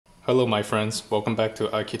Hello my friends, welcome back to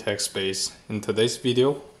Architect Space. In today's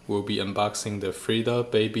video, we'll be unboxing the Frida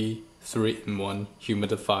Baby 3-in-1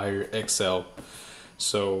 Humidifier XL.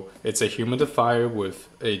 So it's a humidifier with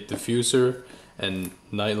a diffuser and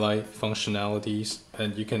nightlight functionalities,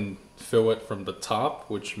 and you can fill it from the top,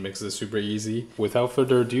 which makes it super easy. Without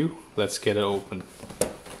further ado, let's get it open.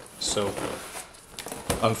 So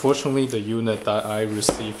unfortunately the unit that I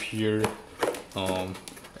received here,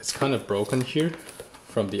 it's kind of broken here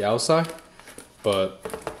from the outside, but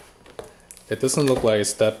it doesn't look like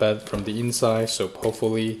it's that bad from the inside, so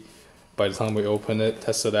hopefully by the time we open it,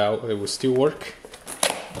 test it out, it will still work.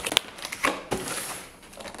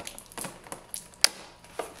 There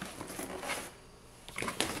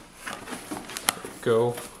we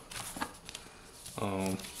go.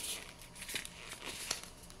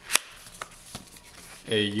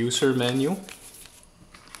 A user manual.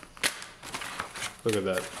 Look at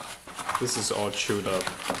that. This is all chewed up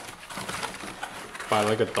by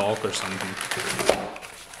like a dog or something.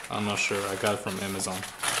 I'm not sure, I got it from Amazon.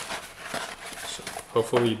 So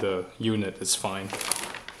hopefully the unit is fine.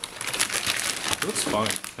 It looks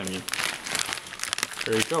fine, I mean.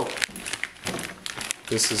 There you go.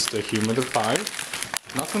 This is the humidifier.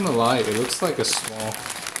 Not gonna lie, it looks like a small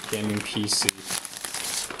gaming PC.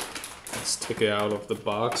 Let's take it out of the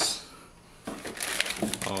box.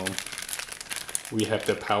 We have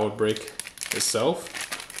the power brick itself,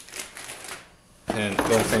 and I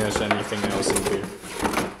don't think there's anything else in here.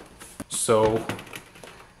 So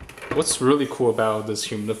what's really cool about this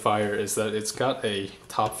humidifier is that it's got a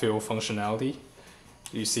top fill functionality.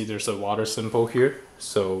 You see there's a water symbol here,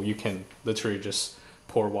 so you can literally just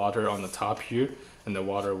pour water on the top here and the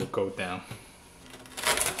water will go down.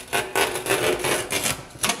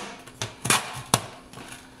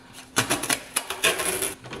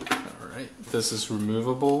 This is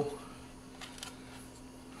removable.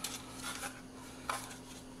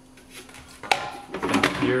 And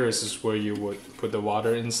here is where you would put the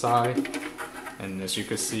water inside. And as you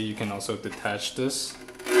can see, you can also detach this.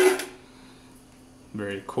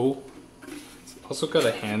 Very cool. It's also got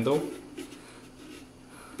a handle.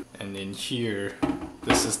 And in here,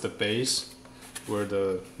 this is the base where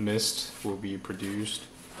the mist will be produced.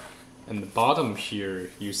 And the bottom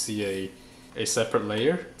here, you see a separate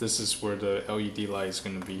layer. This is where the LED light is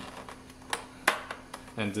going to be,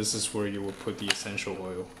 and this is where you will put the essential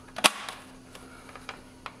oil.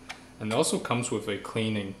 And it also comes with a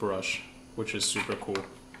cleaning brush, which is super cool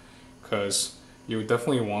because you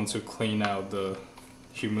definitely want to clean out the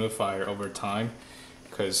humidifier over time,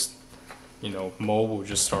 because you know, mold will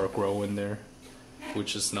just start growing there,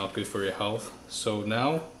 which is not good for your health. So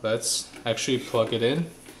now let's actually plug it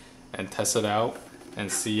in and test it out and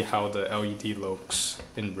see how the LED looks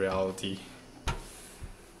in reality.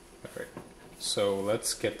 Alright, so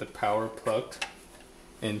let's get the power plugged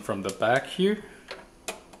in from the back here.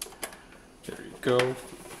 There you go.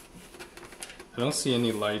 I don't see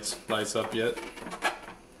any lights up yet.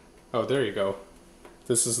 Oh, there you go.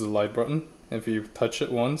 This is the light button. If you touch it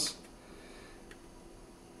once,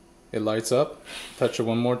 it lights up. Touch it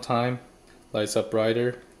one more time, lights up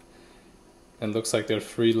brighter. And looks like there are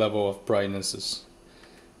 3 levels of brightnesses.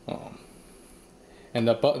 And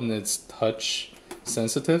the button is touch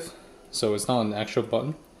sensitive, so it's not an actual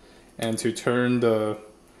button. And to turn the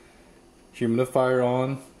humidifier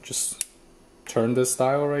on, just turn this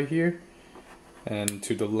dial right here, and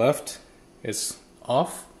to the left is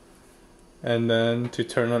off, and then to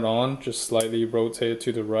turn it on, just slightly rotate it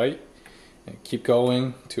to the right and keep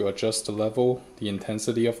going to adjust the level, the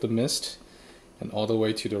intensity of the mist, and all the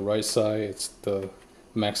way to the right side it's the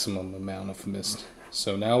maximum amount of mist.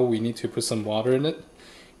 So now we need to put some water in it,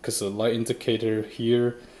 because the light indicator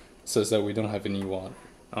here says that we don't have any water.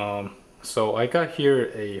 So I got here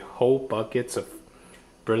a whole bucket of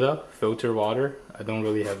Brita filter water. I don't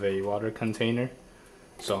really have a water container,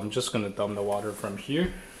 so I'm just gonna dump the water from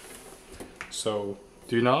here. So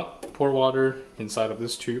do not pour water inside of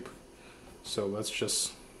this tube. So let's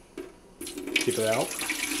just keep it out.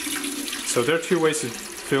 So there are 2 ways to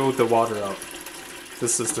fill the water up.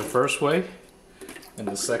 This is the first way. And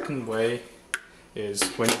the second way is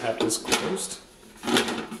when you have this closed,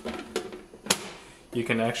 you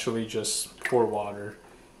can actually just pour water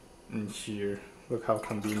in here. Look how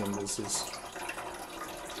convenient this is.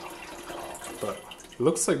 But it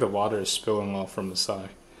looks like the water is spilling off from the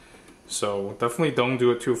side. So definitely don't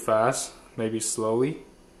do it too fast, maybe slowly.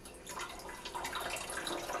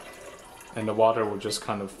 And the water will just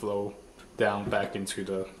kind of flow down back into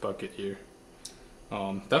the bucket here.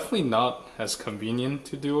 Definitely not as convenient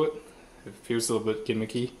to do it. It feels a little bit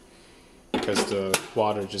gimmicky. because the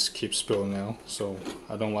water just keeps spilling out, so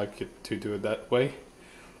I don't like it to do it that way.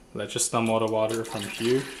 Let's just dump all the water from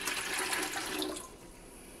here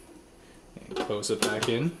and close it back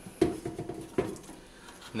in.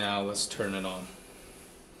 Now let's turn it on.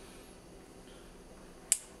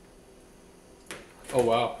 Oh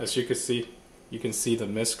wow, as you can see the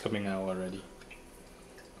mist coming out already.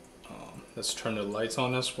 Let's turn the lights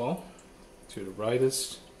on as well, to the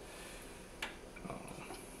brightest.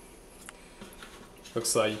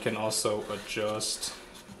 Looks like you can also adjust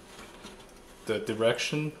the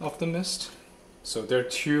direction of the mist. So there are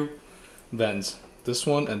two vents, this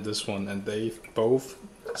one, and they both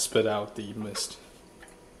spit out the mist.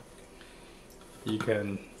 You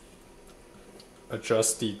can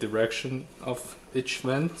adjust the direction of each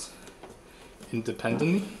vent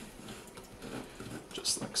independently,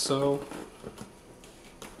 just like so.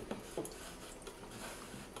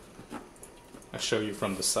 I'll show you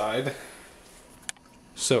from the side.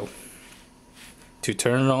 So, to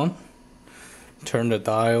turn it on, turn the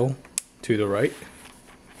dial to the right,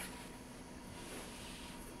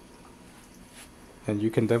 and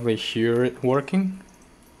you can definitely hear it working.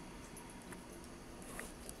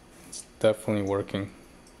 It's definitely working.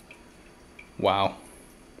 Wow,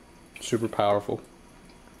 super powerful.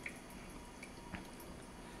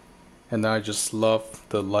 And I just love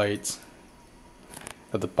the light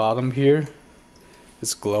at the bottom here.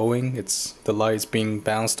 It's glowing. The light is being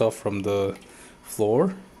bounced off from the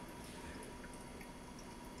floor.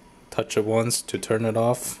 Touch it once to turn it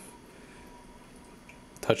off.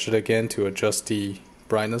 Touch it again to adjust the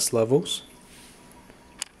brightness levels.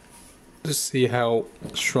 Just see how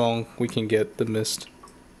strong we can get the mist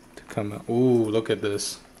to come out. Ooh, look at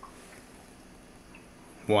this.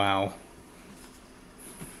 Wow.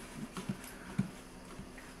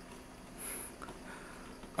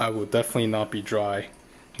 I will definitely not be dry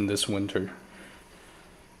in this winter.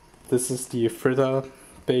 This is the Frida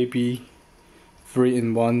Baby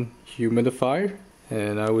 3-in-1 humidifier,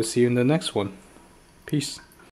 and I will see you in the next one. Peace.